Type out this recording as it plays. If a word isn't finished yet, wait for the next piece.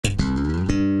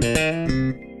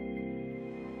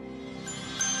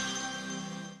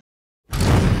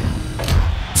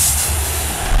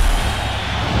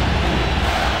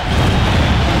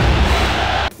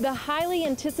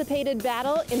anticipated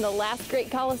battle in the last great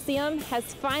Coliseum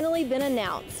has finally been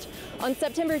announced. On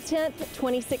September 10th,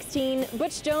 2016,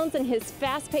 Butch Jones and his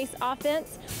fast-paced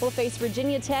offense will face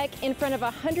Virginia Tech in front of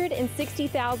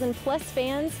 160,000 plus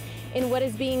fans in what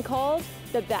is being called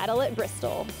the Battle at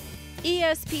Bristol.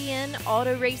 ESPN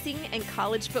auto racing and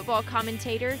college football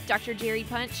commentator Dr. Jerry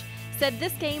Punch said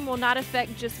this game will not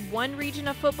affect just one region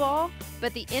of football,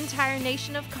 but the entire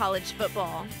nation of college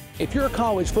football. If you're a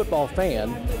college football fan,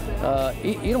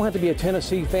 you don't have to be a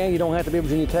Tennessee fan, you don't have to be a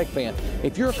Virginia Tech fan.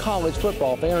 If you're a college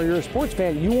football fan or you're a sports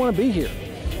fan, you want to be here.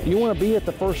 You want to be at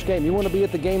the first game. You want to be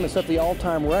at the game that set the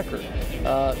all-time record.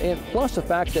 And plus the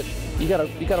fact that you got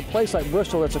a place like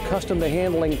Bristol that's accustomed to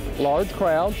handling large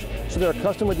crowds, so they're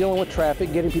accustomed to dealing with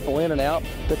traffic, getting people in and out.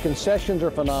 The concessions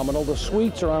are phenomenal. The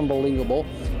suites are unbelievable.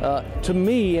 To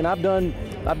me, and I've done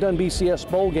BCS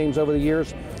bowl games over the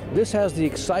years, this has the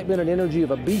excitement and energy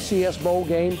of a BCS bowl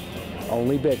game,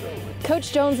 only bigger.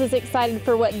 Coach Jones is excited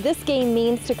for what this game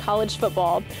means to college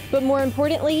football, but more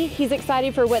importantly, he's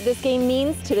excited for what this game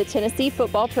means to the Tennessee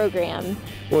football program.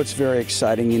 Well, it's very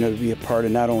exciting, to be a part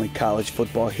of not only college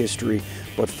football history,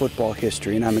 but football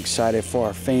history. And I'm excited for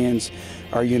our fans,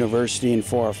 our university, and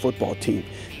for our football team,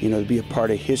 to be a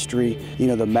part of history,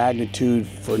 the magnitude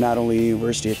for not only the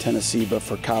University of Tennessee, but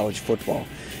for college football.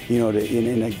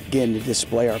 And again, to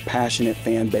display our passionate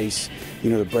fan base,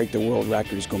 to break the world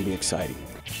record is going to be exciting.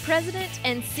 President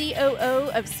and COO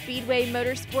of Speedway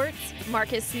Motorsports,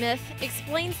 Marcus Smith,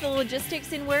 explains the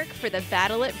logistics and work for the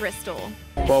Battle at Bristol.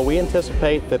 Well, we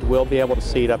anticipate that we'll be able to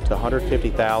seat up to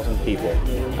 150,000 people,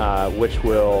 which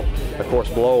will, of course,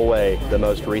 blow away the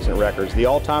most recent records. The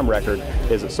all-time record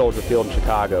is at Soldier Field in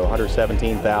Chicago.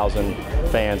 117,000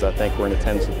 fans, I think, were in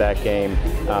attendance at that game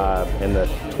in the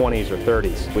 20s or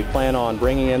 30s. We plan on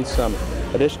bringing in some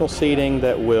additional seating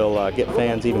that will get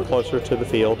fans even closer to the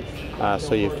field.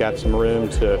 So you've got some room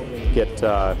to get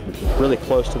really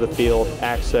close to the field,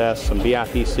 access, some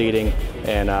VIP seating,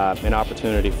 and an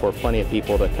opportunity for plenty of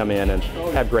people to come in and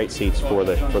have great seats for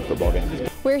the football game.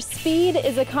 Where speed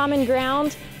is a common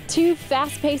ground, two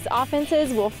fast-paced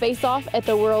offenses will face off at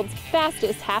the world's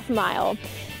fastest half mile.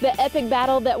 The epic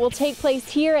battle that will take place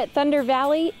here at Thunder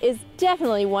Valley is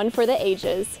definitely one for the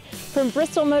ages. From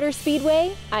Bristol Motor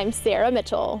Speedway, I'm Sarah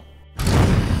Mitchell.